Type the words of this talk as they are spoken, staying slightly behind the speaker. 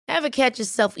Ever catch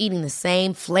yourself eating the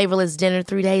same flavorless dinner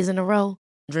 3 days in a row?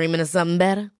 Dreaming of something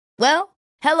better? Well,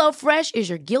 HelloFresh is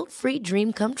your guilt-free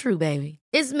dream come true, baby.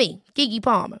 It's me, Keke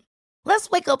Palmer. Let's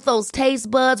wake up those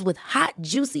taste buds with hot,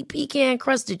 juicy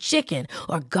pecan-crusted chicken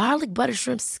or garlic butter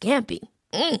shrimp scampi.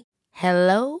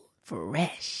 Hello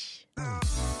Fresh.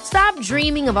 Stop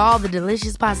dreaming of all the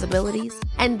delicious possibilities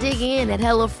and dig in at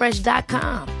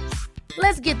HelloFresh.com.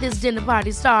 Let's get this dinner party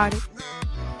started.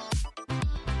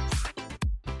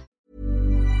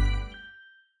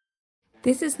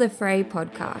 This is the Frey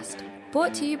podcast,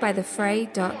 brought to you by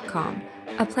thefrey.com,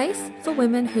 a place for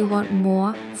women who want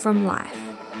more from life.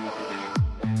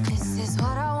 This is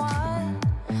what I want,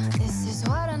 this is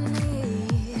what I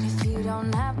need. If you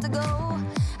don't have to go,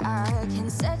 I can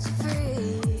set you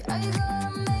free. Are you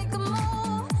gonna make a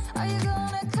move? Are you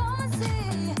gonna come and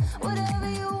see?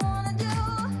 Whatever you wanna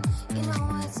do, you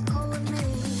know what's cool with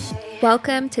me.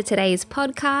 Welcome to today's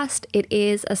podcast. It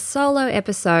is a solo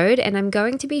episode, and I'm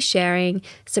going to be sharing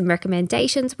some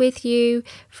recommendations with you,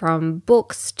 from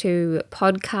books to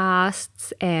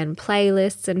podcasts and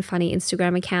playlists and funny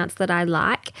Instagram accounts that I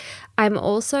like. I'm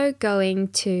also going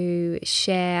to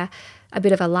share a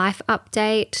bit of a life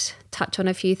update, touch on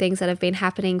a few things that have been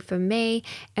happening for me,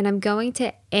 and I'm going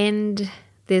to end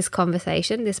this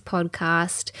conversation, this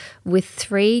podcast, with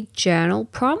 3 journal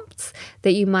prompts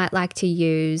that you might like to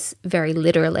use very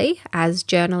literally as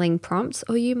journaling prompts,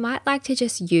 or you might like to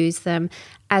just use them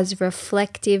as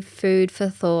reflective food for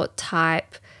thought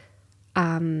type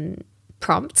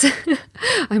prompts.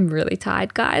 I'm really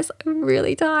tired, guys. I'm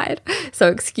really tired. So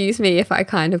excuse me if I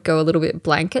kind of go a little bit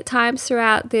blank at times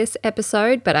throughout this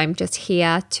episode, but I'm just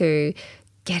here to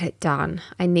get it done.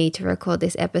 I need to record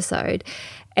this episode.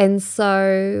 And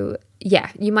so, yeah,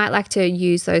 you might like to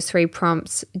use those 3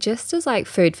 prompts just as like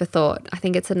food for thought. I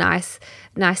think it's a nice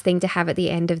thing to have at the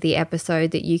end of the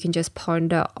episode that you can just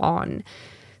ponder on.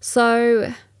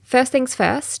 So, first things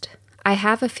first, I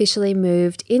have officially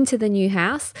moved into the new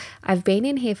house. I've been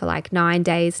in here for like 9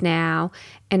 days now,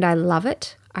 and I love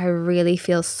it. I really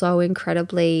feel so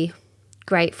incredibly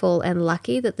grateful and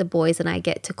lucky that the boys and I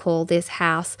get to call this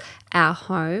house our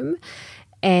home.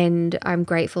 And I'm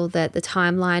grateful that the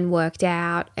timeline worked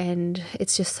out, and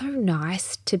it's just so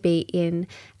nice to be in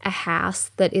a house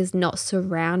that is not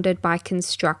surrounded by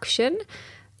construction.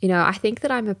 You know, I think that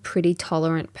I'm a pretty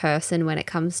tolerant person when it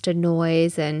comes to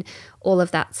noise and all of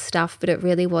that stuff, but it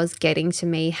really was getting to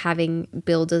me having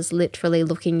builders literally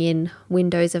looking in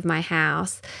windows of my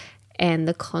house and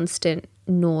the constant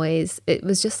noise. It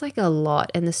was just like a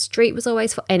lot, and the street was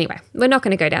always full. Anyway, we're not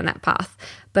going to go down that path,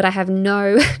 but I have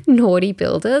no naughty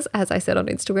builders, as I said on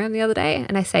Instagram the other day,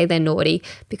 and I say they're naughty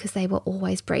because they were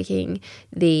always breaking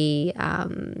the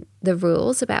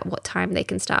rules about what time they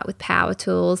can start with power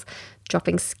tools,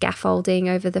 dropping scaffolding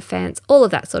over the fence, all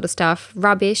of that sort of stuff.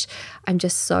 Rubbish. I'm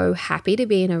just so happy to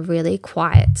be in a really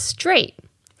quiet street.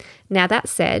 Now, that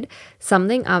said,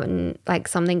 something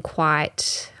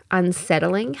quite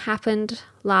unsettling happened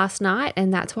last night,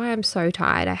 and that's why I'm so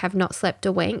tired. I have not slept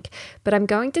a wink, but I'm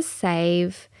going to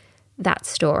save that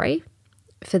story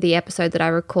for the episode that I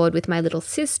record with my little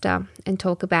sister and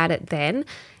talk about it then,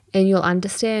 and you'll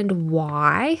understand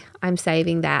why I'm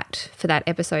saving that for that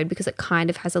episode, because it kind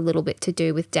of has a little bit to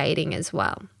do with dating as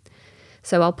well.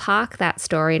 So I'll park that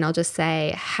story and I'll just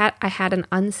say I had an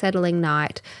unsettling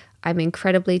night. I'm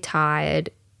incredibly tired.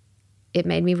 It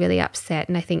made me really upset,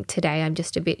 and I think today I'm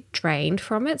just a bit drained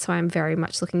from it, so I'm very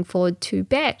much looking forward to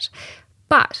bed.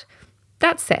 But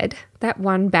that said, that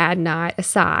one bad night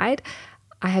aside,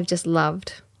 I have just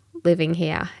loved living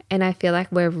here, and I feel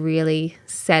like we're really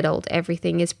settled.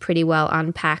 Everything is pretty well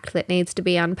unpacked that needs to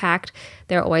be unpacked.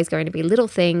 There are always going to be little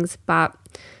things, but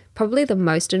probably the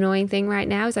most annoying thing right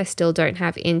now is I still don't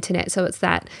have internet, so it's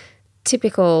that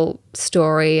typical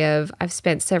story of I've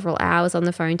spent several hours on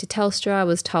the phone to Telstra. I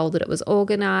was told that it was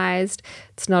organised.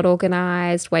 It's not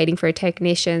organised, waiting for a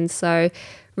technician. So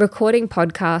recording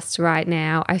podcasts right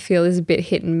now I feel is a bit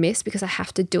hit and miss because I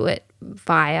have to do it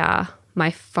via my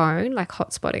phone, like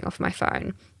hotspotting off my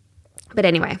phone. But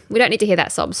anyway, we don't need to hear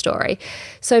that sob story.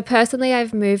 So personally,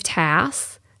 I've moved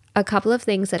house. A couple of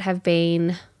things that have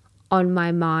been on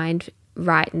my mind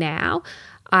right now.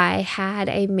 I had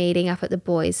a meeting up at the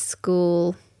boys'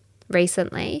 school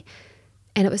recently,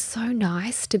 and it was so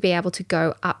nice to be able to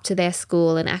go up to their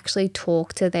school and actually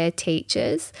talk to their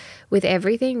teachers. With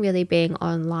everything really being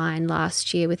online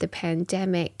last year with the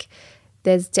pandemic,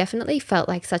 there's definitely felt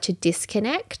like such a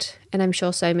disconnect, and I'm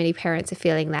sure so many parents are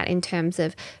feeling that in terms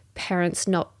of parents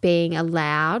not being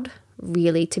allowed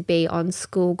really to be on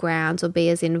school grounds or be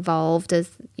as involved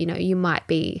as, you know, you might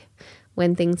be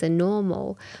when things are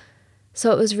normal.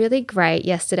 So it was really great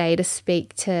yesterday to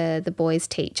speak to the boys'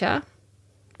 teacher,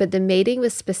 but the meeting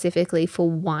was specifically for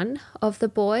one of the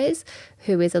boys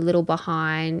who is a little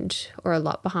behind, or a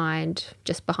lot behind,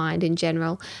 just behind in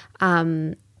general,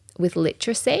 with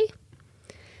literacy.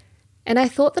 And I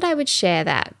thought that I would share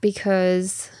that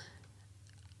because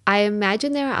I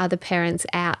imagine there are other parents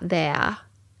out there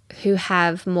who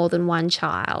have more than one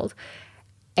child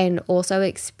and also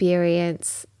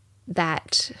experience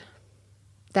that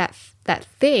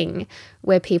thing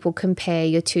where people compare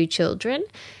your two children.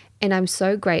 And I'm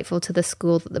so grateful to the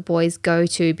school that the boys go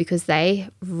to because they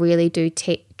really do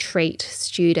treat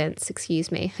students,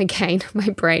 again, my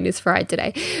brain is fried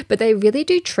today, but they really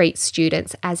do treat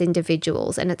students as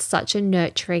individuals, and it's such a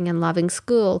nurturing and loving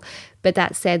school. But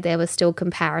that said, there were still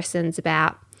comparisons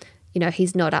about,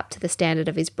 he's not up to the standard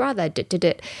of his brother,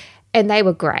 and they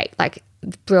were great, like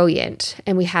brilliant.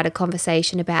 And we had a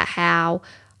conversation about how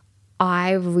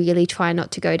I really try not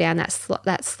to go down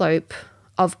that slope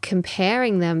of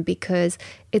comparing them because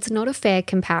it's not a fair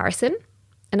comparison.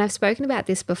 And I've spoken about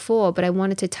this before, but I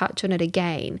wanted to touch on it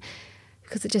again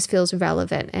because it just feels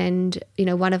relevant. And,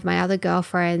 one of my other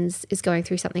girlfriends is going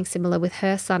through something similar with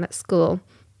her son at school.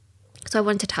 So I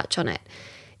wanted to touch on it.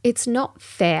 It's not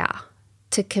fair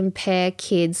to compare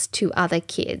kids to other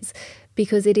kids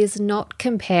because it is not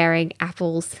comparing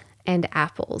apples and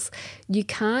apples. You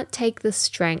can't take the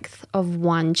strength of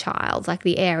one child, like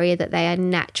the area that they are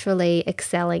naturally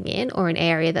excelling in or an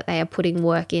area that they are putting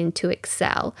work in to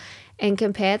excel, and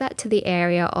compare that to the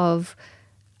area of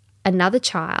another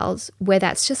child where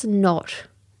that's just not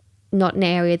an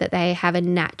area that they have a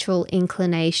natural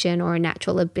inclination or a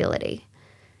natural ability.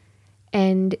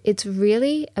 And it's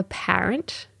really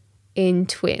apparent in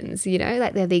twins,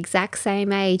 like they're the exact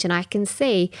same age, and I can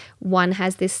see one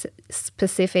has this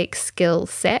specific skill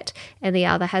set and the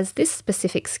other has this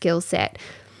specific skill set.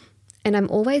 And I'm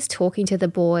always talking to the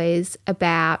boys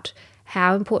about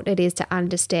how important it is to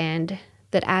understand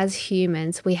that as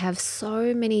humans, we have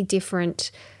so many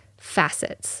different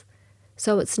facets.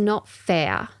 So it's not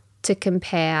fair to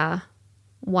compare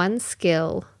one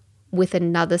skill with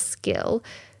another skill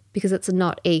because it's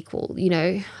not equal,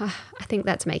 I think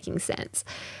that's making sense.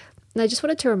 And I just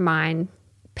wanted to remind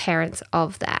parents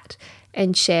of that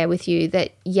and share with you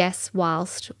that yes,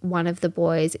 whilst one of the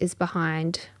boys is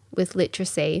behind with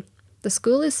literacy, the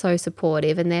school is so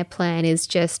supportive and their plan is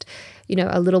just,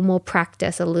 a little more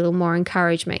practice, a little more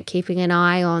encouragement, keeping an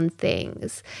eye on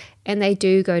things. And they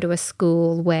do go to a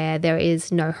school where there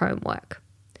is no homework.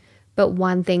 But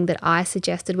one thing that I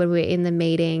suggested when we were in the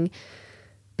meeting,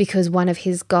 because one of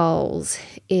his goals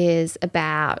is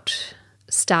about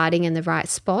starting in the right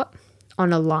spot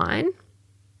on a line,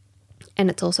 and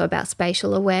it's also about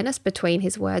spatial awareness between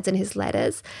his words and his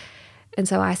letters. And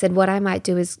so I said what I might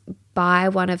do is buy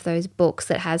one of those books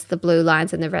that has the blue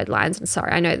lines and the red lines. And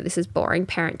sorry, I know that this is boring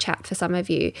parent chat for some of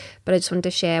you, but I just wanted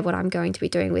to share what I'm going to be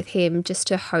doing with him just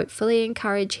to hopefully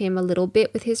encourage him a little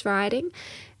bit with his writing.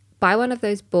 Buy one of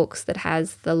those books that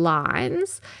has the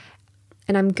lines,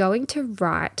 and I'm going to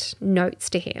write notes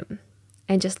to him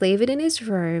and just leave it in his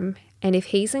room. And if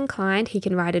he's inclined, he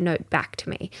can write a note back to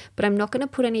me. But I'm not going to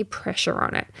put any pressure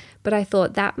on it. But I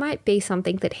thought that might be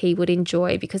something that he would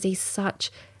enjoy because he's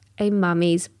such a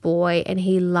mummy's boy and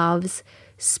he loves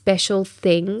special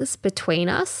things between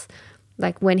us.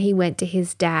 Like when he went to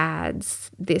his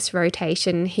dad's this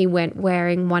rotation, he went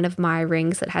wearing one of my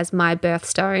rings that has my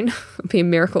birthstone. It'd be a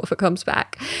miracle if it comes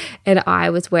back. And I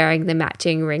was wearing the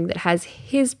matching ring that has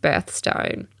his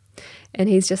birthstone. And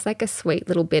he's just like a sweet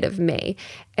little bit of me.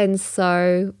 And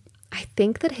so I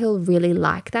think that he'll really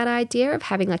like that idea of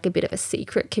having like a bit of a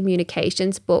secret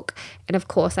communications book. And of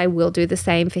course, I will do the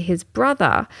same for his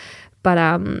brother. But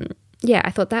yeah,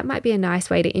 I thought that might be a nice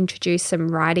way to introduce some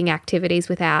writing activities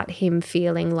without him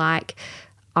feeling like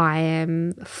I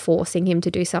am forcing him to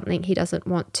do something he doesn't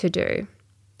want to do.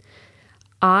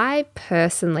 I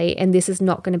personally, and this is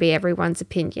not going to be everyone's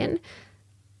opinion,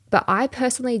 but I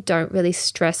personally don't really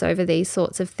stress over these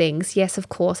sorts of things. Yes, of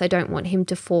course, I don't want him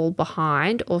to fall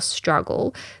behind or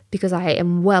struggle because I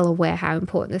am well aware how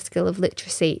important the skill of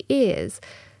literacy is.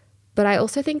 But I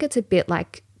also think it's a bit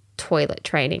like toilet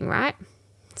training, right?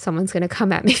 Someone's going to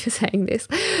come at me for saying this,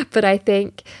 but I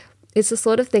think it's the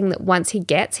sort of thing that once he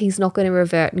gets, he's not going to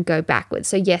revert and go backwards.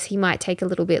 So yes, he might take a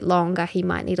little bit longer. He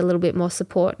might need a little bit more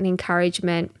support and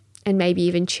encouragement and maybe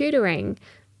even tutoring.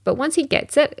 But once he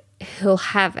gets it, he'll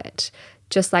have it,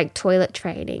 just like toilet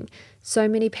training. So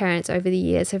many parents over the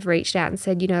years have reached out and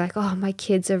said, like, oh, my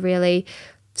kids are really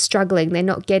struggling. They're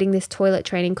not getting this toilet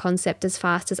training concept as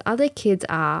fast as other kids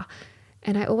are.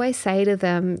 And I always say to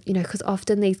them, you know, because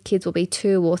often these kids will be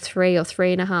 2 or 3 or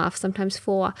 3.5, sometimes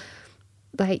 4,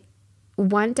 like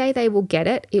one day they will get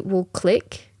it, it will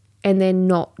click, and they're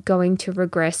not going to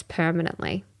regress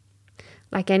permanently.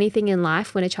 Like anything in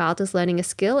life, when a child is learning a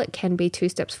skill, it can be 2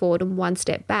 steps forward and 1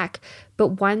 step back.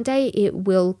 But one day it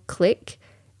will click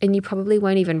and you probably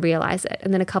won't even realize it.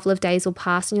 And then a couple of days will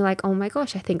pass and you're like, oh my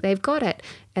gosh, I think they've got it.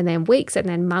 And then weeks and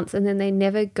then months, and then they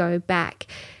never go back.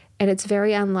 And it's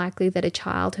very unlikely that a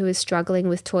child who is struggling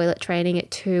with toilet training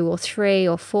at 2 or 3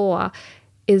 or 4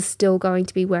 is still going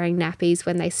to be wearing nappies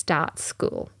when they start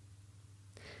school.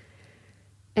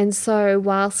 And so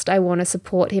whilst I want to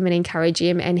support him and encourage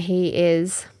him, and he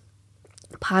is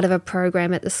part of a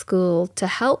program at the school to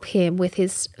help him with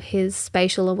his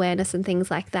spatial awareness and things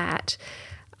like that,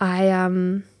 I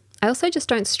also just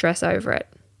don't stress over it.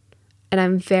 And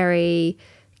I'm very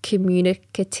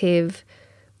communicative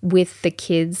with the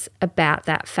kids about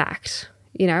that fact.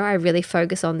 You know, I really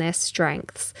focus on their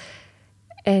strengths.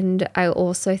 And I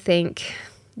also think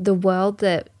the world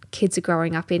that kids are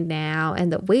growing up in now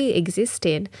and that we exist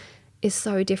in is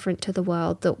so different to the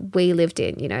world that we lived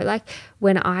in. You know, like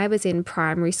when I was in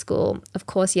primary school, of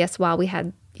course, yes, while we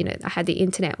had, you know, I had the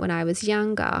internet when I was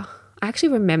younger. I actually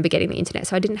remember getting the internet,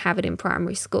 so I didn't have it in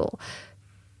primary school.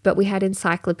 But we had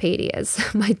encyclopedias.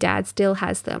 My dad still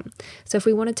has them. So if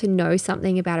we wanted to know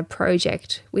something about a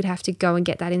project, we'd have to go and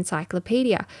get that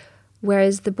encyclopedia.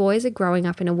 Whereas the boys are growing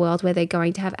up in a world where they're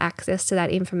going to have access to that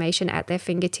information at their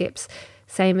fingertips.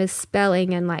 Same as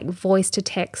spelling and like voice to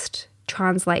text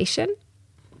translation.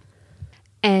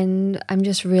 And I'm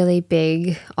just really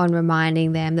big on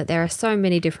reminding them that there are so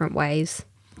many different ways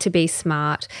to be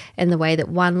smart, and the way that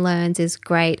one learns is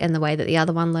great and the way that the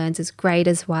other one learns is great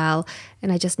as well.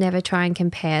 And I just never try and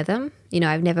compare them. You know,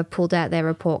 I've never pulled out their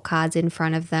report cards in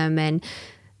front of them and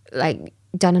like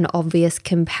done an obvious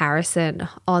comparison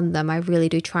on them. I really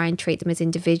do try and treat them as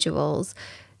individuals.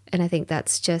 And I think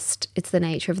that's just, it's the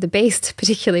nature of the beast,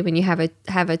 particularly when you have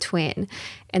a twin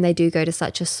and they do go to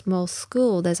such a small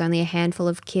school. There's only a handful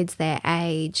of kids their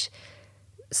age.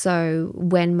 So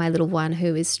when my little one,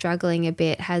 who is struggling a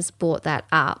bit, has brought that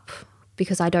up,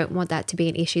 because I don't want that to be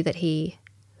an issue that he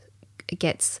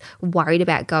gets worried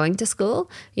about going to school.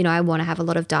 You know, I want to have a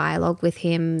lot of dialogue with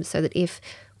him so that if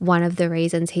one of the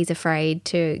reasons he's afraid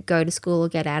to go to school or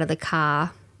get out of the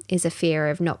car is a fear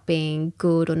of not being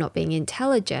good or not being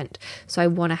intelligent. So I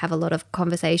want to have a lot of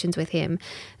conversations with him.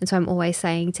 And so I'm always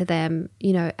saying to them,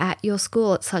 you know, at your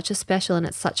school, it's such a special and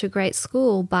it's such a great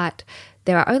school, but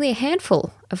there are only a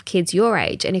handful of kids your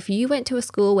age. And if you went to a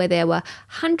school where there were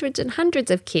hundreds and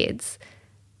hundreds of kids,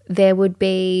 there would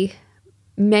be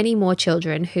many more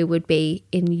children who would be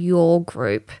in your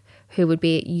group, who would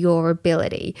be at your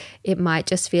ability. It might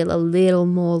just feel a little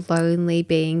more lonely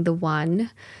being the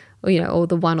one, or, you know, or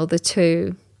the one or the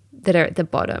two that are at the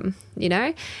bottom, you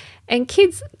know? And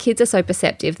kids are so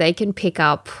perceptive. They can pick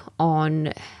up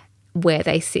on where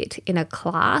they sit in a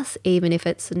class, even if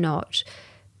it's not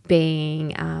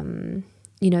being,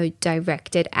 you know,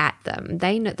 directed at them.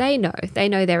 They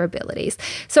know their abilities.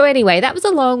 So anyway, that was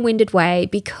a long-winded way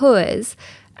because,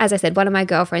 as I said, one of my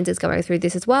girlfriends is going through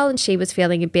this as well, and she was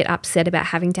feeling a bit upset about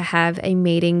having to have a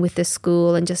meeting with the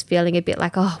school and just feeling a bit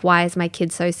like, oh, why is my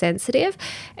kid so sensitive?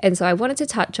 And so I wanted to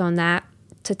touch on that,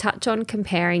 to touch on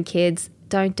comparing kids.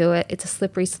 Don't do it. It's a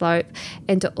slippery slope.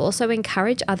 And to also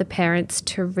encourage other parents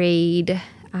to read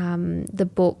the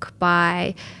book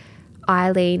by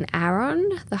Eileen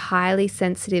Aron, The Highly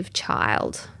Sensitive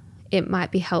Child. It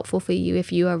might be helpful for you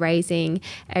if you are raising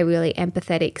a really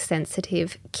empathetic,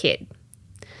 sensitive kid.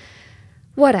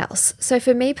 What else? So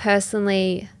for me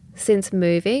personally, since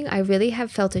moving, I really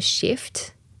have felt a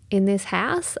shift in this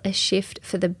house, a shift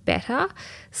for the better.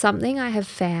 Something I have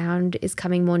found is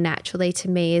coming more naturally to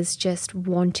me is just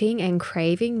wanting and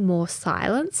craving more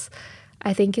silence.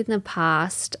 I think in the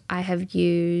past I have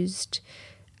used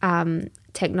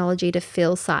technology to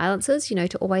fill silences, you know,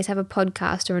 to always have a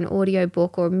podcast or an audio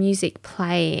book or music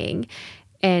playing.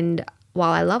 And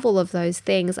while I love all of those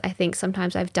things, I think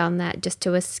sometimes I've done that just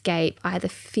to escape either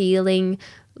feeling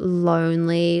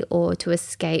lonely or to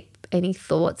escape any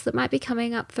thoughts that might be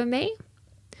coming up for me.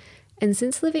 And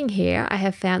since living here, I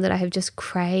have found that I have just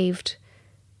craved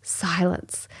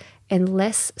silence and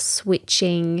less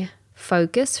switching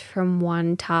focus from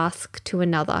one task to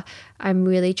another. I'm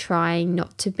really trying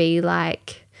not to be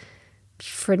like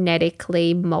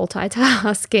frenetically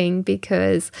multitasking,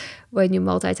 because when you're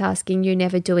multitasking, you're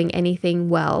never doing anything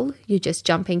well. You're just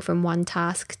jumping from one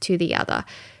task to the other.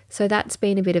 So that's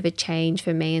been a bit of a change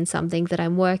for me and something that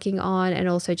I'm working on, and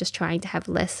also just trying to have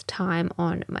less time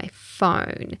on my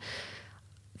phone.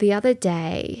 The other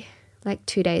day like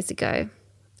 2 days ago,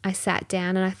 I sat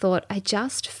down and I thought, I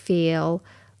just feel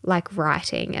like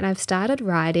writing. And I've started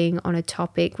writing on a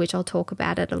topic which I'll talk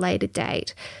about at a later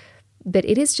date. But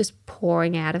it is just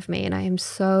pouring out of me and I am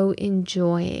so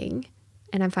enjoying,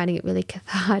 and I'm finding it really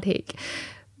cathartic.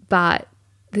 But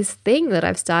this thing that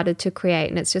I've started to create,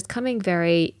 and it's just coming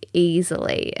very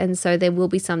easily. And so there will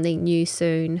be something new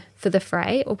soon for the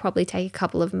fray. It will probably take a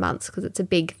couple of months because it's a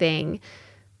big thing.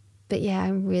 But yeah,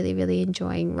 I'm really, really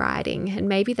enjoying writing. And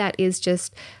maybe that is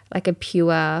just like a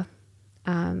pure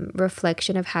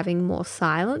reflection of having more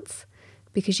silence,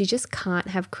 because you just can't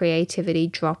have creativity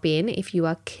drop in if you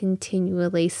are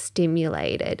continually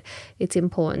stimulated. It's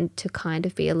important to kind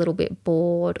of be a little bit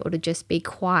bored or to just be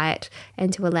quiet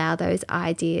and to allow those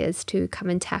ideas to come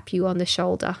and tap you on the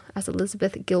shoulder, as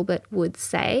Elizabeth Gilbert would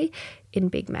say in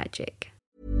Big Magic.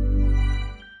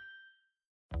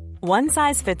 One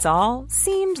size fits all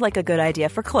seemed like a good idea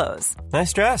for clothes.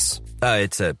 Nice dress.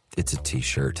 It's a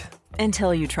t-shirt.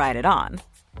 Until you tried it on.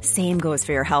 Same goes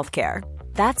for your healthcare.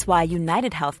 That's why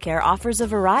United Healthcare offers a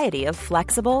variety of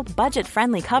flexible,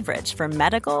 budget-friendly coverage for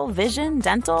medical, vision,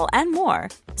 dental, and more.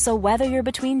 So whether you're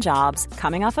between jobs,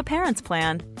 coming off a parent's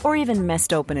plan, or even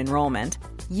missed open enrollment,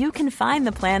 you can find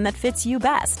the plan that fits you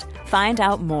best. Find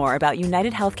out more about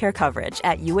United Healthcare coverage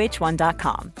at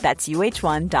uh1.com. That's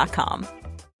uh1.com.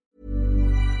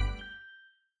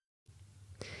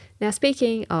 Now,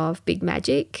 speaking of Big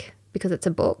Magic, because it's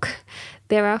a book,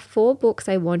 there are 4 books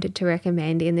I wanted to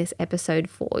recommend in this episode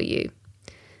for you.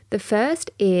 The first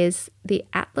is The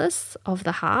Atlas of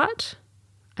the Heart.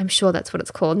 I'm sure that's what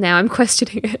it's called. Now I'm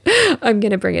questioning it. I'm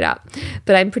going to bring it up.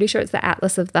 But I'm pretty sure it's The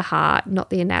Atlas of the Heart, not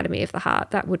The Anatomy of the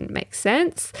Heart. That wouldn't make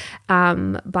sense.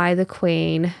 By the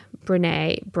Queen,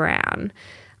 Brené Brown.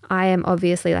 I am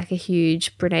obviously like a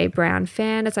huge Brené Brown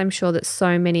fan, as I'm sure that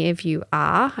so many of you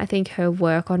are. I think her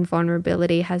work on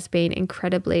vulnerability has been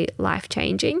incredibly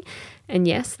life-changing. And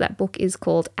yes, that book is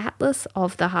called Atlas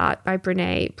of the Heart by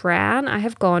Brené Brown. I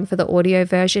have gone for the audio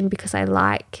version because I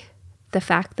like the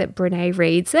fact that Brené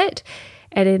reads it.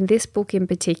 And in this book in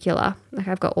particular, like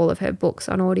I've got all of her books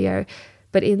on audio,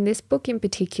 but in this book in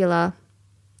particular,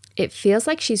 it feels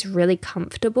like she's really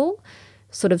comfortable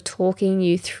sort of talking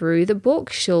you through the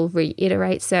book. She'll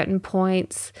reiterate certain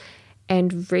points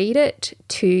and read it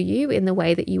to you in the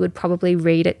way that you would probably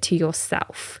read it to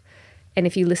yourself. And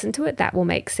if you listen to it, that will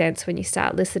make sense when you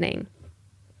start listening.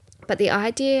 But the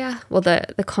idea, well,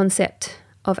 the concept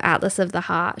of Atlas of the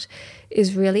Heart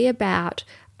is really about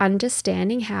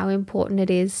understanding how important it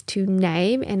is to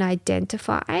name and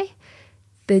identify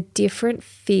the different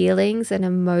feelings and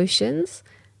emotions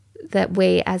that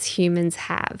we as humans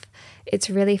have. It's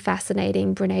really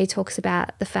fascinating. Brené talks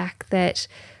about the fact that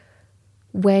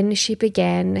when she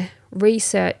began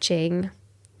researching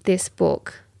this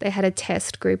book, they had a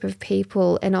test group of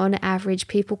people, and on average,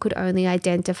 people could only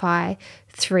identify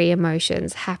 3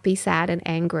 emotions: happy, sad, and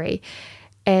angry.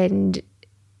 And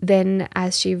then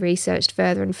as she researched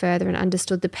further and further and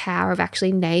understood the power of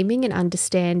actually naming and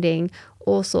understanding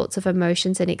all sorts of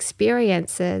emotions and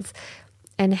experiences,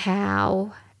 and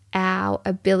how our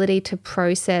ability to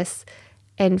process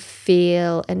and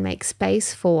feel and make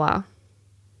space for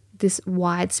this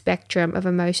wide spectrum of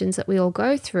emotions that we all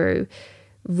go through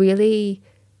really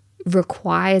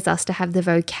requires us to have the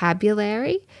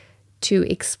vocabulary to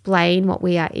explain what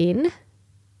we are in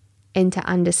and to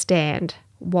understand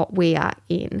what we are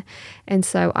in. And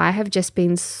so I have just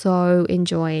been so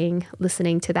enjoying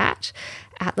listening to that,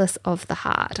 Atlas of the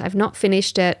Heart. I've not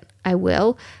finished it. I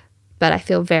will. But I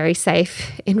feel very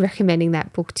safe in recommending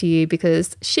that book to you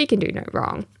because she can do no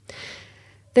wrong.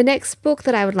 The next book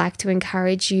that I would like to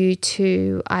encourage you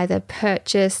to either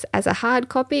purchase as a hard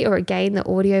copy, or again, the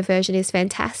audio version is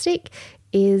fantastic,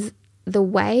 is The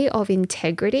Way of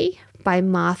Integrity by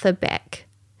Martha Beck.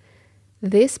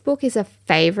 This book is a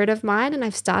favorite of mine and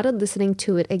I've started listening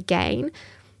to it again.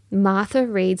 Martha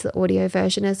reads the audio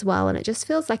version as well, and it just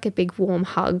feels like a big warm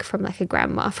hug from like a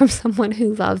grandma, from someone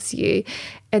who loves you.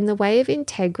 And The Way of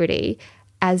Integrity,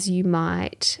 as you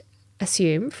might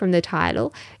assume from the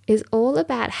title, is all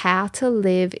about how to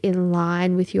live in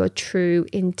line with your true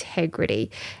integrity.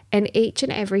 And each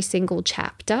and every single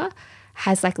chapter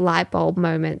has like light bulb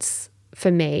moments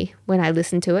for me when I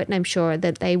listen to it, and I'm sure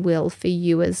that they will for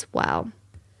you as well.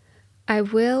 I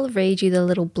will read you the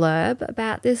little blurb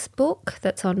about this book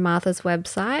that's on Martha's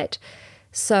website.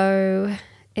 So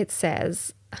it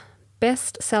says,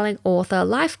 best-selling author,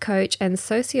 life coach, and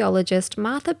sociologist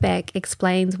Martha Beck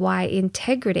explains why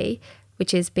integrity,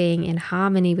 which is being in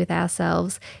harmony with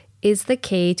ourselves, is the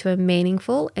key to a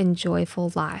meaningful and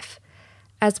joyful life.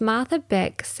 As Martha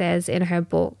Beck says in her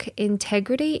book,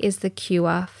 integrity is the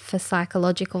cure for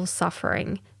psychological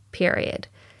suffering, period.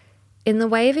 In The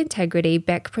Way of Integrity,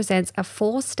 Beck presents a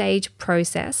 4-stage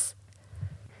process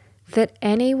that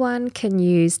anyone can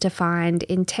use to find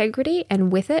integrity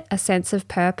and with it a sense of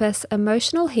purpose,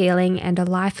 emotional healing, and a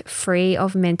life free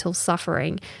of mental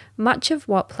suffering. Much of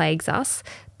what plagues us,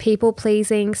 people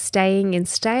pleasing, staying in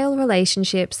stale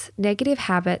relationships, negative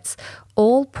habits,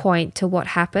 all point to what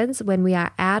happens when we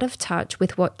are out of touch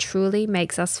with what truly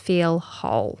makes us feel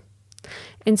whole.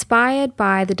 Inspired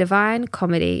by the Divine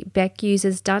Comedy, Beck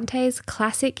uses Dante's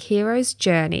classic hero's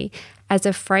journey as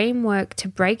a framework to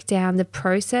break down the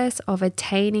process of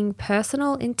attaining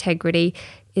personal integrity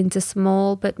into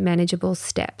small but manageable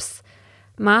steps.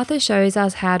 Martha shows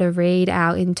us how to read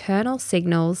our internal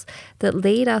signals that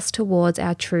lead us towards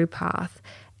our true path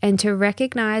and to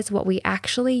recognize what we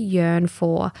actually yearn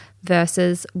for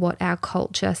versus what our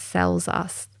culture sells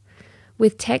us.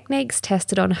 With techniques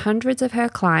tested on hundreds of her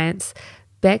clients,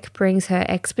 Beck brings her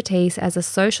expertise as a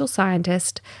social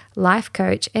scientist, life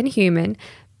coach, and human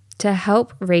to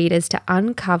help readers to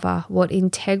uncover what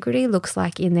integrity looks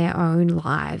like in their own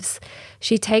lives.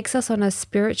 She takes us on a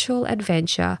spiritual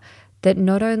adventure that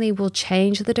not only will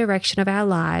change the direction of our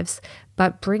lives,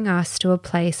 but bring us to a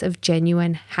place of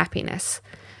genuine happiness.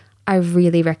 I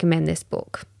really recommend this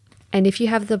book. And if you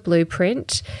have the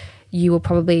blueprint, you will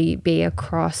probably be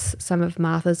across some of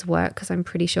Martha's work because I'm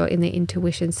pretty sure in the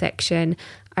intuition section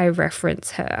I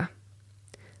reference her.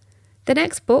 The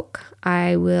next book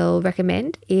I will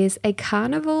recommend is A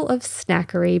Carnival of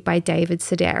Snackery by David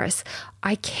Sedaris.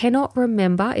 I cannot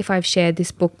remember if I've shared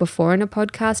this book before in a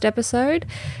podcast episode,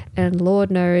 and Lord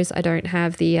knows I don't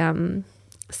have the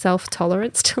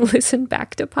self-tolerance to listen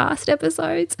back to past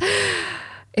episodes.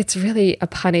 It's really a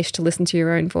punish to listen to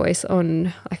your own voice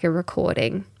on like a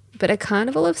recording. But A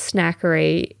Carnival of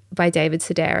Snackery by David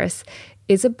Sedaris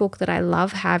is a book that I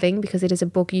love having because it is a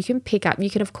book you can pick up. You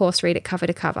can, of course, read it cover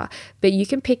to cover, but you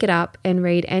can pick it up and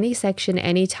read any section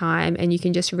anytime, and you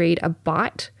can just read a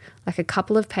bite, like a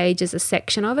couple of pages, a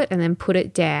section of it, and then put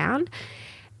it down.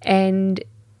 And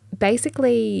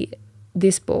basically,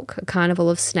 this book, A Carnival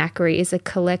of Snackery, is a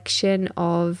collection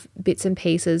of bits and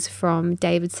pieces from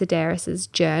David Sedaris's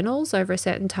journals over a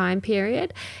certain time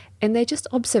period, and they're just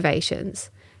observations.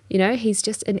 You know, he's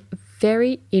just a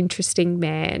very interesting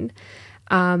man.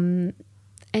 And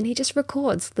he just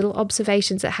records little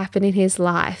observations that happen in his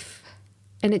life.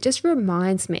 And it just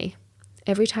reminds me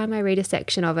every time I read a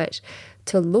section of it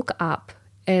to look up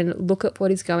and look at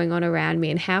what is going on around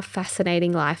me and how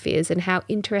fascinating life is and how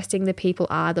interesting the people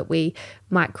are that we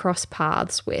might cross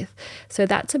paths with. So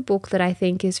that's a book that I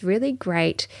think is really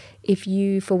great if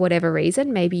you, for whatever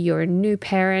reason, maybe you're a new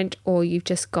parent or you've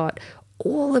just got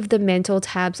all of the mental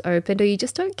tabs opened, or you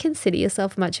just don't consider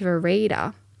yourself much of a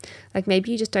reader. Like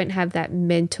maybe you just don't have that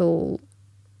mental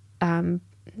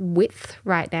width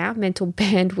right now, mental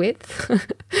bandwidth,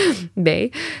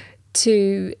 me,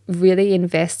 to really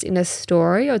invest in a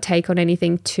story or take on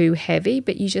anything too heavy,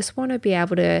 but you just want to be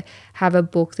able to have a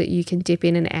book that you can dip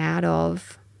in and out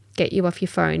of, get you off your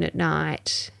phone at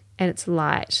night, and it's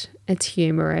light, it's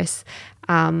humorous,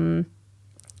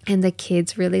 and the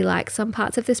kids really like some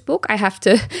parts of this book. I have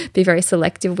to be very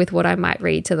selective with what I might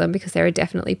read to them because there are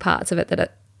definitely parts of it that are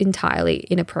entirely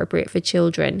inappropriate for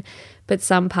children, but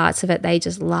some parts of it they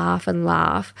just laugh and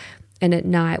laugh. And at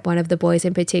night, one of the boys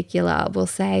in particular will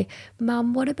say,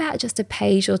 "Mum, what about just a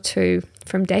page or two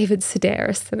from David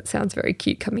Sedaris?" And it sounds very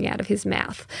cute coming out of his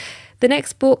mouth. The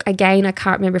next book, again, I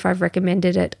can't remember if I've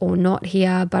recommended it or not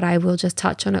here, but I will just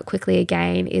touch on it quickly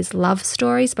again, is Love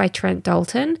Stories by Trent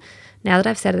Dalton. Now that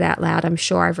I've said it out loud, I'm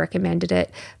sure I've recommended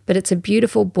it, but it's a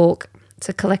beautiful book. It's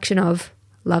a collection of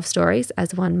love stories,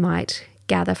 as one might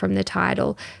gather from the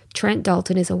title. Trent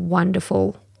Dalton is a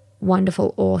wonderful,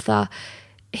 wonderful author.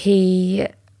 He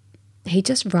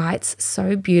just writes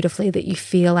so beautifully that you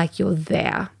feel like you're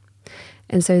there.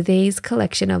 And so these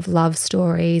collection of love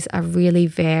stories are really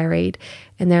varied,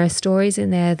 and there are stories in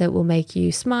there that will make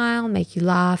you smile, make you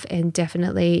laugh, and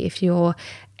definitely if you're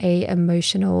a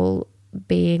emotional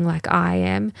being like I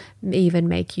am, even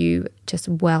make you just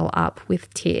well up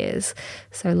with tears.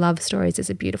 So Love Stories is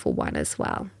a beautiful one as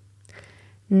well.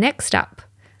 Next up,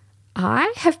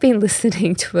 I have been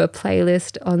listening to a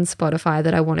playlist on Spotify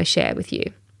that I want to share with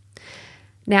you.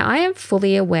 Now, I am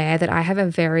fully aware that I have a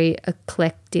very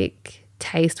eclectic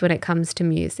taste when it comes to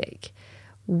music.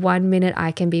 1 minute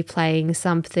I can be playing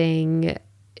something,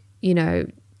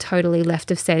 totally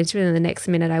left of center, and the next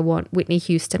minute I want Whitney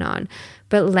Houston on.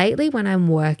 But lately when I'm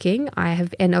working,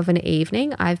 end of an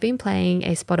evening, I've been playing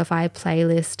a Spotify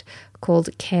playlist called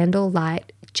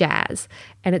Candlelight Jazz.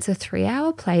 And it's a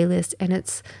 3-hour playlist, and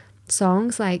it's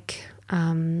songs like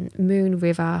Moon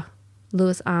River,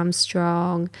 Louis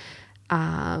Armstrong,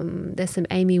 there's some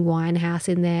Amy Winehouse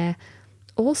in there,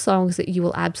 all songs that you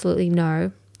will absolutely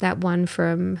know. That one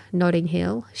from Notting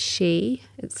Hill, She,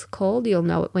 it's called, you'll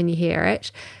know it when you hear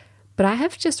it. But I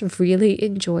have just really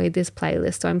enjoyed this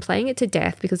playlist. So I'm playing it to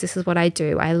death because this is what I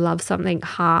do. I love something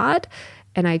hard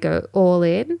and I go all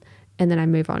in and then I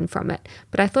move on from it.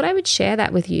 But I thought I would share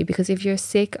that with you because if you're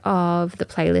sick of the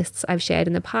playlists I've shared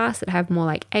in the past that have more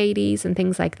like 80s and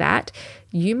things like that,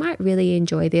 you might really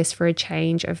enjoy this for a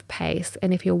change of pace.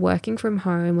 And if you're working from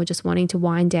home or just wanting to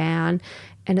wind down,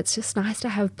 and it's just nice to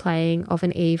have playing of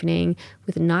an evening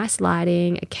with nice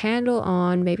lighting, a candle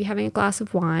on, maybe having a glass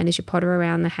of wine as you potter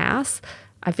around the house,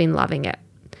 I've been loving it.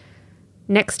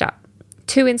 Next up,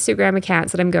 2 Instagram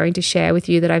accounts that I'm going to share with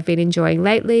you that I've been enjoying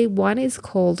lately. One is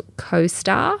called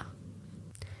CoStar.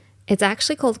 It's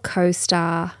actually called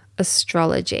CoStar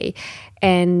Astrology.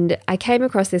 And I came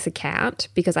across this account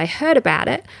because I heard about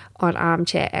it on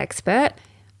Armchair Expert.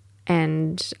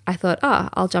 And I thought,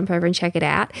 I'll jump over and check it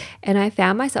out. And I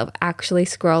found myself actually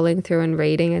scrolling through and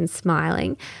reading and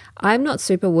smiling. I'm not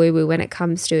super woo-woo when it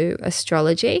comes to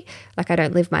astrology. Like, I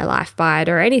don't live my life by it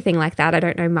or anything like that. I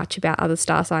don't know much about other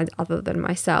star signs other than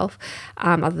myself,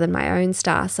 other than my own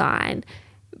star sign.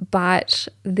 But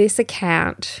this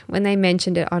account, when they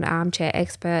mentioned it on Armchair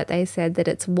Expert, they said that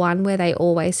it's one where they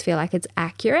always feel like it's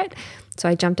accurate. So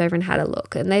I jumped over and had a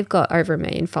look. And they've got over 1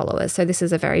 million followers. So this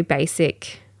is a very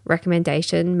basic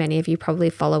recommendation. Many of you probably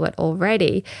follow it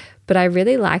already, but I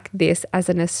really like this as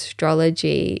an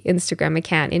astrology Instagram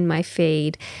account in my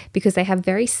feed because they have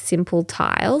very simple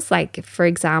tiles. Like, for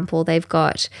example, they've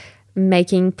got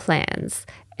making plans,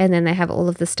 and then they have all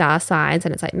of the star signs,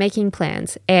 and it's like making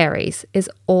plans. Aries is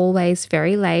always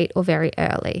very late or very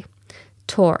early.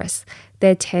 Taurus,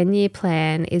 their 10-year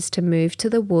plan is to move to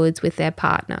the woods with their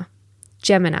partner.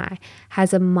 Gemini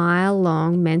has a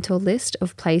mile-long mental list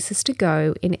of places to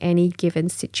go in any given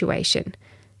situation.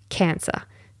 Cancer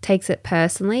takes it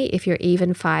personally if you're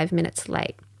even 5 minutes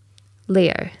late.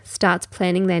 Leo starts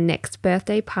planning their next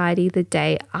birthday party the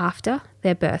day after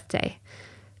their birthday.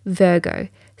 Virgo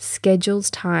schedules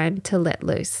time to let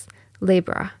loose.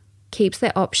 Libra keeps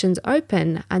their options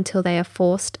open until they are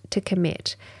forced to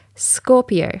commit.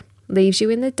 Scorpio leaves you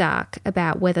in the dark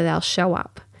about whether they'll show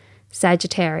up.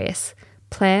 Sagittarius,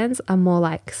 plans are more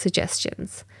like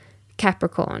suggestions.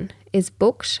 Capricorn is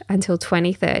booked until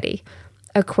 2030.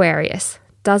 Aquarius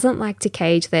doesn't like to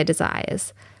cage their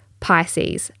desires.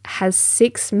 Pisces has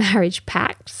 6 marriage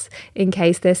pacts in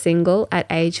case they're single at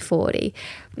age 40.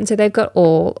 And so they've got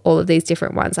all of these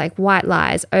different ones, like white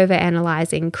lies,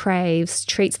 overanalyzing, craves,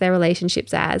 treats their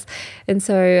relationships as. And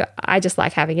so I just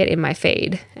like having it in my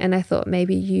feed. And I thought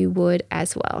maybe you would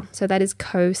as well. So that is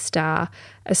CoStar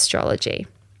Astrology.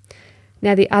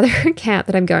 Now, the other account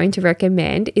that I'm going to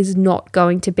recommend is not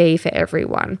going to be for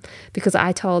everyone because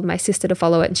I told my sister to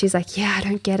follow it and she's like, yeah, I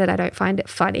don't get it. I don't find it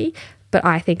funny, but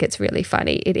I think it's really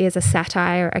funny. It is a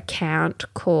satire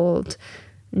account called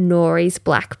Nori's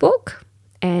Black Book.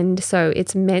 And so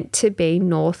it's meant to be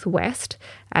Northwest,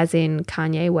 as in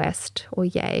Kanye West or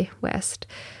Ye West.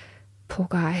 Poor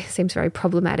guy, seems very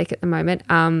problematic at the moment.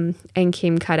 And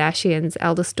Kim Kardashian's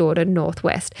eldest daughter,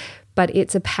 Northwest. But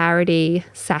it's a parody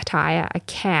satire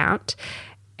account,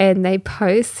 and they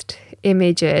post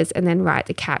images and then write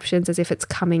the captions as if it's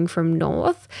coming from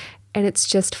North, and it's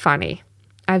just funny.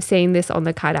 I've seen this on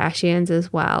the Kardashians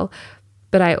as well,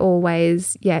 but I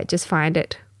always, just find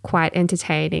it quite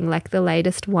entertaining. Like the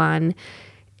latest one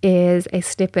is a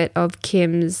snippet of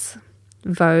Kim's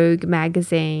Vogue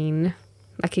magazine,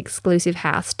 like exclusive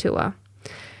house tour.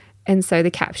 And so the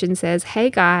caption says,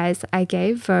 "Hey guys, I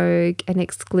gave Vogue an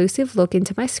exclusive look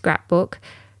into my scrapbook,"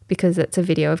 because it's a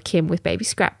video of Kim with baby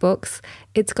scrapbooks.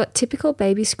 It's got typical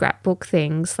baby scrapbook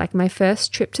things like my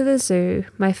first trip to the zoo,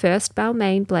 my first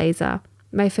Balmain blazer,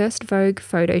 my first Vogue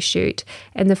photo shoot,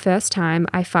 and the first time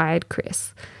I fired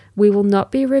Chris. We will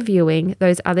not be reviewing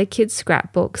those other kids'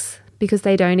 scrapbooks because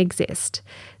they don't exist.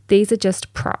 These are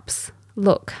just props.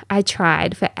 Look, I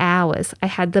tried for hours. I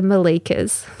had the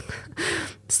Malikas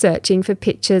searching for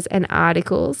pictures and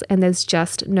articles, and there's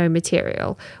just no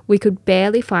material. We could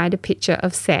barely find a picture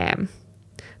of Sam.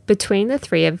 Between the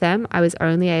 3 of them, I was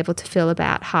only able to fill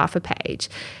about half a page.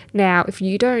 Now, if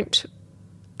you're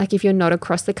not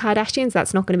across the Kardashians,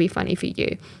 that's not going to be funny for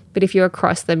you. But if you're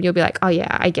across them, you'll be like, oh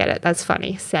yeah, I get it. That's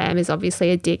funny. Sam is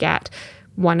obviously a dig at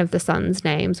one of the sons'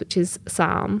 names, which is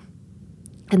Sam.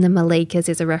 And the Malikas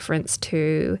is a reference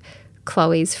to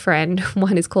Chloe's friend.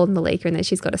 One is called Malika and then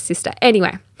she's got a sister.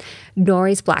 Anyway,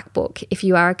 Nori's Black Book. If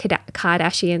you are a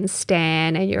Kardashian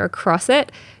stan and you're across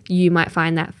it, you might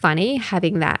find that funny,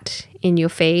 having that in your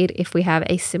feed if we have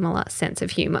a similar sense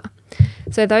of humor.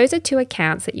 So those are 2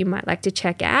 accounts that you might like to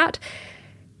check out.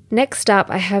 Next up,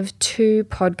 I have 2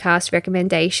 podcast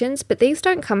recommendations, but these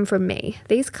don't come from me.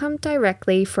 These come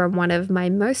directly from one of my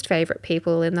most favorite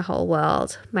people in the whole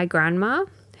world, my grandma,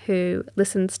 who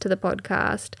listens to the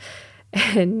podcast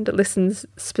and listens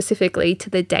specifically to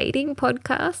the dating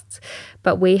podcasts.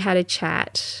 But we had a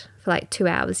chat for like 2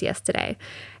 hours yesterday.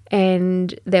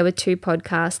 And there were 2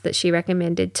 podcasts that she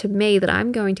recommended to me that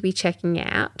I'm going to be checking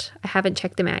out. I haven't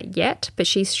checked them out yet, but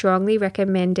she strongly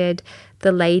recommended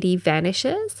The Lady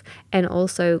Vanishes and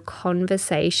also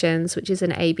Conversations, which is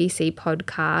an ABC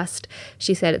podcast.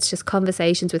 She said it's just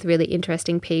conversations with really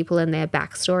interesting people and their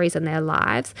backstories and their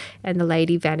lives. And The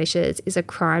Lady Vanishes is a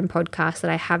crime podcast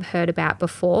that I have heard about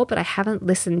before, but I haven't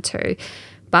listened to.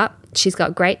 But she's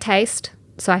got great taste.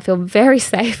 So I feel very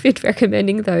safe in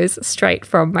recommending those straight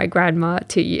from my grandma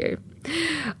to you.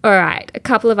 All right, a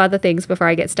couple of other things before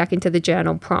I get stuck into the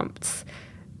journal prompts.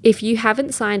 If you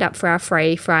haven't signed up for our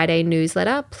free Friday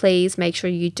newsletter, please make sure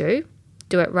you do.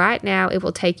 Do it right now. It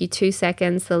will take you 2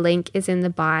 seconds. The link is in the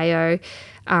bio.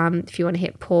 If you want to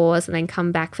hit pause and then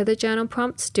come back for the journal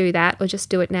prompts, do that, or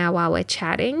just do it now while we're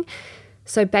chatting.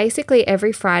 So basically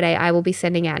every Friday I will be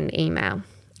sending out an email.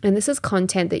 And this is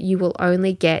content that you will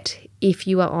only get if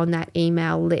you are on that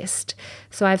email list.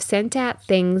 So I've sent out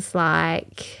things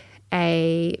like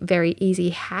a very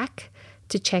easy hack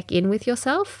to check in with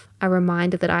yourself, a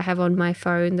reminder that I have on my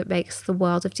phone that makes the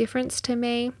world of difference to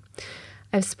me.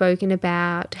 I've spoken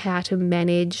about how to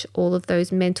manage all of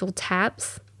those mental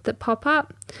tabs that pop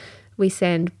up. We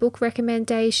send book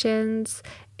recommendations.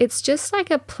 It's just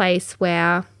like a place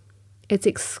where it's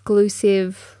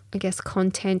exclusive, I guess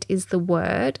content is the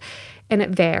word, and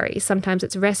it varies. Sometimes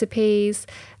it's recipes.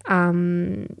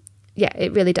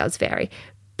 It really does vary.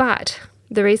 But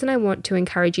the reason I want to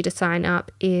encourage you to sign up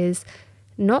is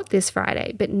not this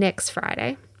Friday, but next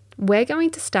Friday. We're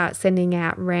going to start sending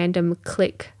out random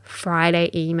Click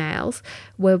Friday emails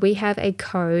where we have a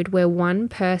code where one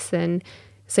person,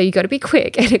 so you got to be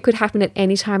quick, and it could happen at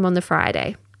any time on the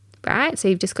Friday. Right? So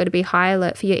you've just got to be high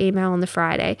alert for your email on the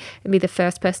Friday and be the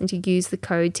first person to use the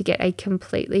code to get a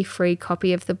completely free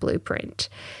copy of the blueprint.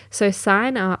 So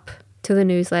sign up to the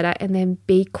newsletter and then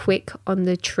be quick on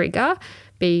the trigger,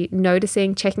 be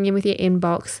noticing, checking in with your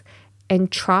inbox,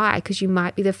 and try, because you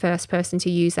might be the first person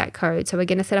to use that code. So we're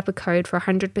going to set up a code for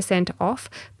 100% off,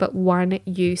 but one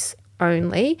use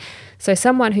only. So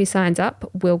someone who signs up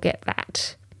will get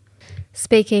that.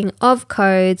 Speaking of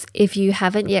codes, if you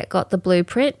haven't yet got the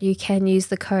blueprint, you can use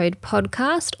the code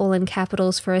podcast, all in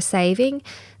capitals, for a saving.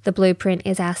 The blueprint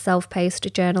is our self-paced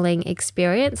journaling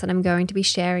experience, and I'm going to be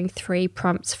sharing 3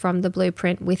 prompts from the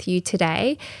blueprint with you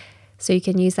today. So you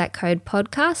can use that code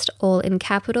podcast, all in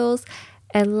capitals.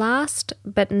 And last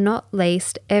but not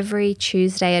least, every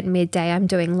Tuesday at midday, I'm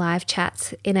doing live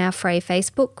chats in our free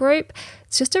Facebook group.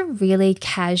 It's just a really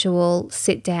casual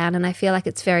sit down, and I feel like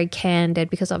it's very candid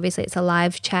because obviously it's a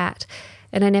live chat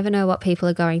and I never know what people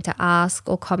are going to ask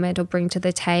or comment or bring to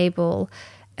the table,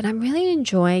 and I'm really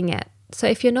enjoying it. So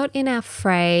if you're not in our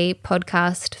free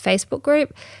podcast Facebook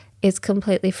group, it's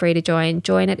completely free to join.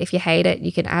 Join it. If you hate it,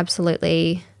 you can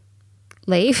absolutely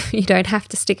leave. You don't have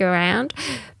to stick around,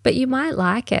 but you might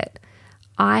like it.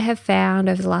 I have found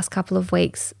over the last couple of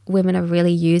weeks, women are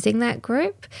really using that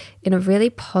group in a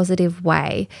really positive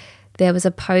way. There was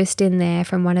a post in there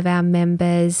from one of our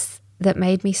members that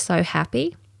made me so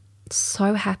happy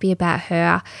about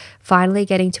her finally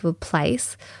getting to a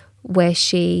place where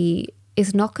she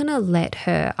is not going to let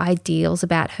her ideals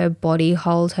about her body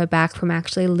hold her back from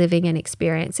actually living and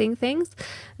experiencing things.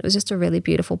 It was just a really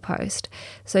beautiful post.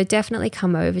 So definitely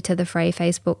come over to the free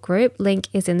Facebook group. Link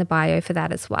is in the bio for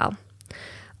that as well.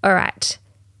 All right,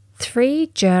 3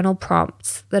 journal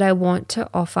prompts that I want to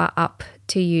offer up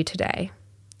to you today.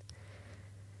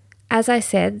 As I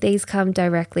said, these come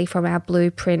directly from our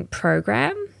Blueprint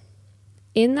program.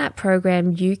 In that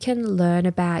program, you can learn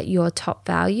about your top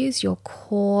values, your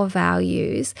core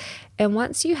values. And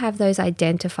once you have those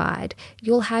identified,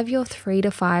 you'll have your 3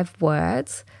 to 5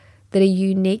 words that are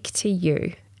unique to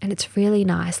you. And it's really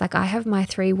nice. Like, I have my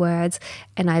 3 words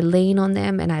and I lean on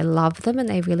them and I love them, and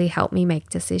they really help me make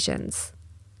decisions.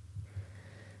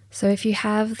 So if you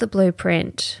have the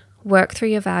blueprint, work through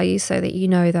your values so that you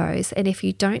know those. And if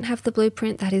you don't have the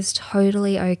blueprint, that is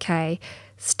totally okay.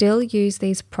 Still use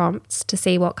these prompts to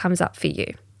see what comes up for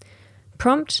you.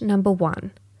 Prompt number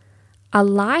 1. A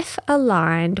life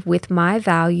aligned with my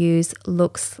values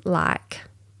looks like ...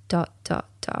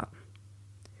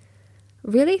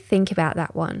 Really think about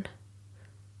that one.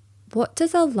 What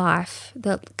does a life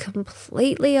that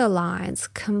completely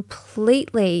aligns,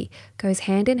 completely goes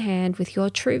hand in hand with your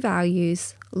true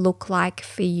values look like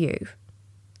for you?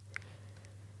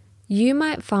 You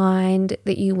might find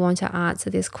that you want to answer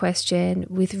this question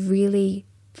with really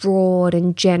broad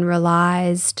and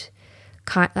generalized,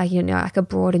 like a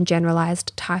broad and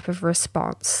generalized type of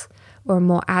response, or a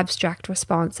more abstract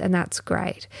response, and that's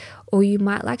great. Or you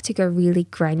might like to go really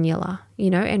granular,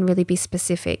 and really be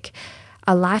specific.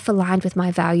 A life aligned with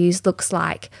my values looks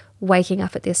like waking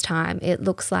up at this time. It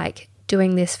looks like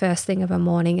doing this first thing of a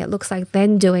morning. It looks like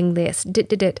then doing this.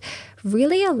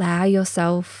 Really allow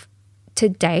yourself to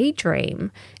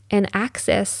daydream and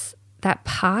access that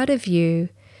part of you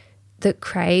that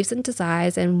craves and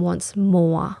desires and wants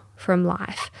more from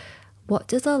life. What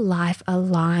does a life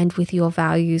aligned with your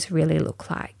values really look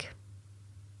like?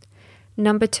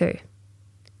 Number 2,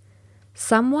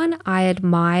 someone I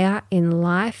admire in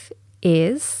life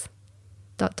is ...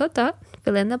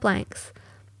 fill in the blanks,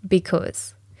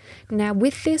 because. Now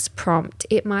with this prompt,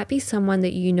 it might be someone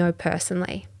that you know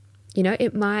personally.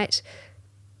 It might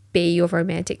be your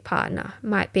romantic partner,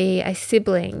 might be a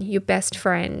sibling, your best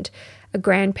friend, a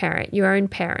grandparent, your own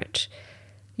parent,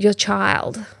 your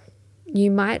child. You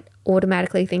might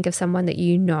automatically think of someone that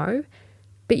you know,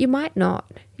 but you might not.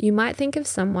 You might think of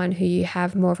someone who you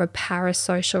have more of a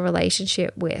parasocial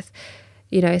relationship with,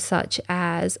 such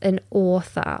as an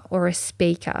author or a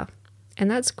speaker,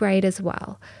 and that's great as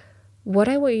well. What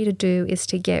I want you to do is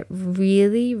to get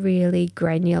really, really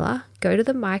granular. Go to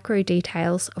the micro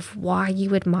details of why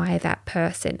you admire that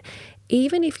person,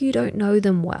 even if you don't know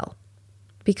them well.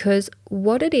 Because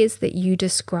what it is that you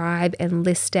describe and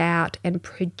list out and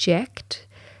project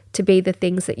to be the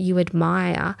things that you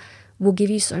admire will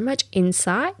give you so much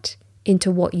insight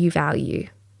into what you value.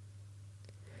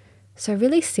 So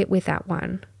really sit with that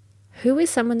one. Who is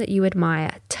someone that you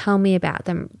admire? Tell me about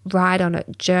them. Write on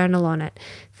it, journal on it.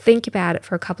 Think about it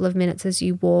for a couple of minutes as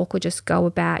you walk or just go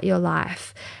about your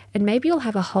life. And maybe you'll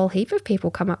have a whole heap of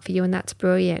people come up for you, and that's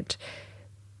brilliant.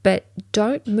 But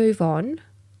don't move on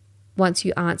once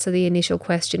you answer the initial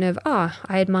question of, I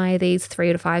admire these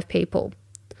 3 to 5 people.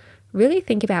 Really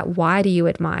think about, why do you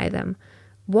admire them?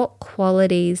 What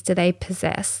qualities do they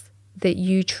possess that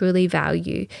you truly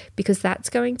value? Because that's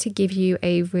going to give you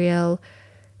a real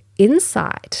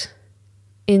insight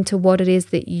into what it is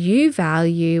that you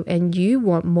value and you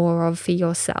want more of for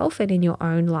yourself and in your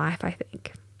own life, I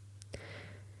think.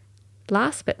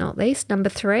 Last but not least, number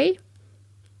 3,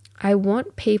 I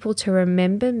want people to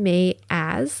remember me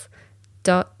as ...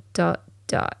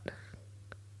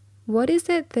 What is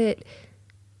it that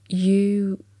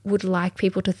you would like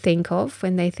people to think of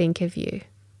when they think of you?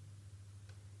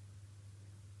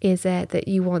 Is it that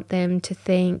you want them to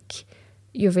think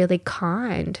you're really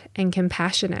kind and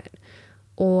compassionate?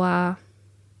 Or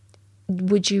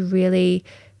would you really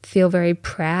feel very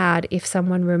proud if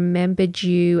someone remembered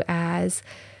you as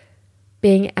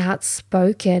being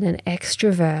outspoken and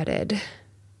extroverted?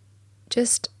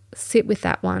 Just sit with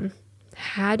that one.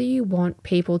 How do you want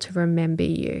people to remember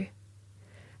you?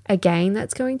 Again,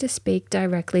 that's going to speak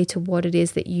directly to what it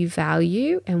is that you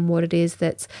value and what it is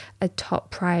that's a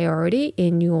top priority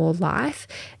in your life,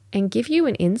 and give you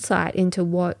an insight into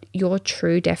what your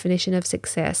true definition of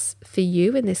success for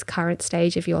you in this current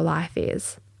stage of your life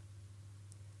is.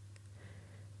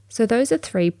 So those are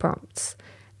 3 prompts.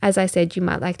 As I said, you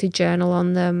might like to journal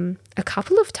on them a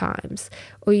couple of times,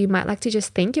 or you might like to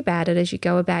just think about it as you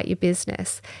go about your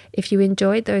business. If you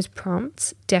enjoyed those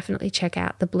prompts, definitely check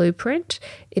out the blueprint.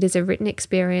 It is a written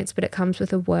experience, but it comes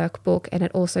with a workbook, and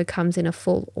it also comes in a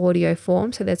full audio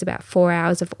form. So there's about 4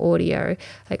 hours of audio,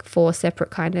 like 4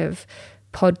 separate kind of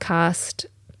podcast,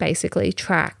 basically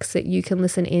tracks that you can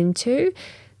listen into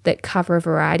that cover a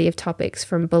variety of topics,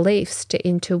 from beliefs to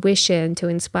intuition to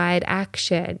inspired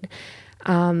action,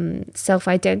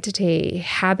 self-identity,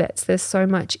 habits. There's so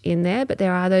much in there, but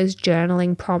there are those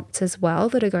journaling prompts as well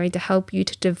that are going to help you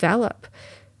to develop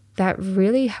that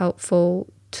really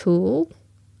helpful tool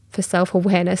for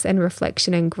self-awareness and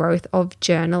reflection and growth of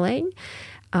journaling,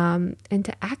 and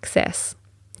to access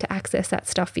that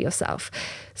stuff for yourself.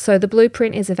 So the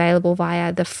blueprint is available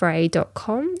via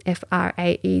thefrae.com,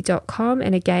 FRAE.com.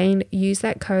 And again, use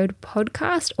that code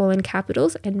podcast, all in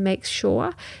capitals, and make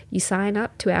sure you sign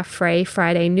up to our Frae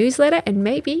Friday newsletter, and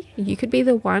maybe you could be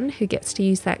the one who gets to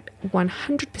use that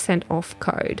 100% off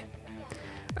code.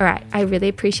 All right, I really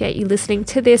appreciate you listening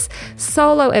to this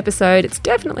solo episode. It's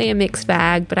definitely a mixed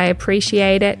bag, but I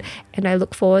appreciate it, and I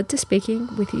look forward to speaking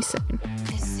with you soon.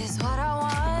 This is what I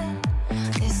want.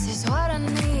 This is what I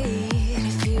need.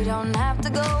 If you don't have to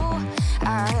go,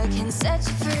 I can set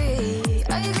you free.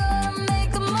 Are you gonna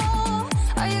make a move?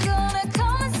 Are you gonna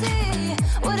come and see?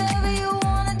 Whatever you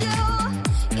wanna do,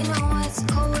 you know it's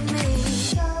cool with me.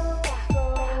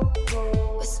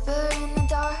 Whisper in the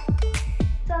dark.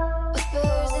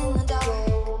 Whispers in the dark.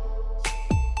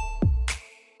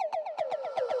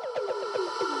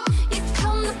 You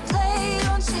come to play,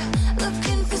 don't you?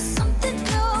 Looking for something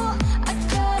new. I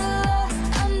got a lot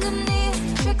underneath,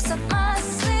 tricks up my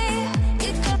sleeve.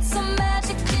 You got some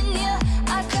magic in you,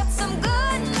 I got some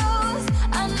good news.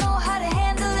 I know how to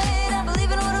handle it, I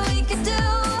believe in what we can do.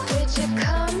 Would you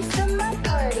come to my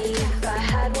party if I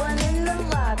had one in the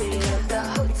lobby of the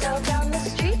hotel down the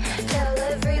street? Tell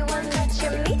everyone that you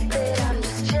meet that I'm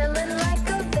just chilling like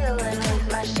a villain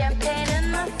with my champagne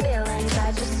and my feelings.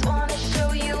 I just wanna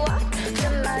show you off to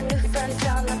my new friends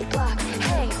down the block.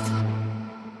 Hey,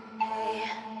 hey.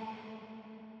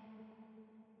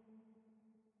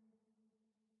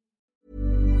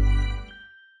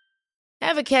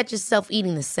 Ever catch yourself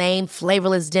eating the same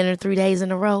flavorless dinner 3 days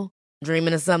in a row?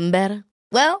 Dreaming of something better?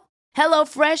 Well,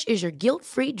 HelloFresh is your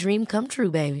guilt-free dream come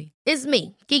true, baby. It's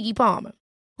me, Keke Palmer.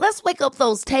 Let's wake up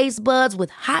those taste buds with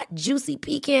hot, juicy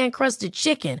pecan-crusted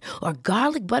chicken or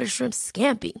garlic butter shrimp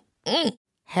scampi.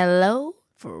 Hello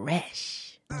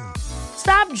Fresh.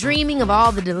 Stop dreaming of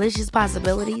all the delicious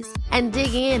possibilities and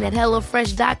dig in at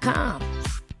HelloFresh.com.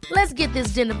 Let's get this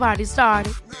dinner party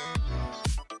started.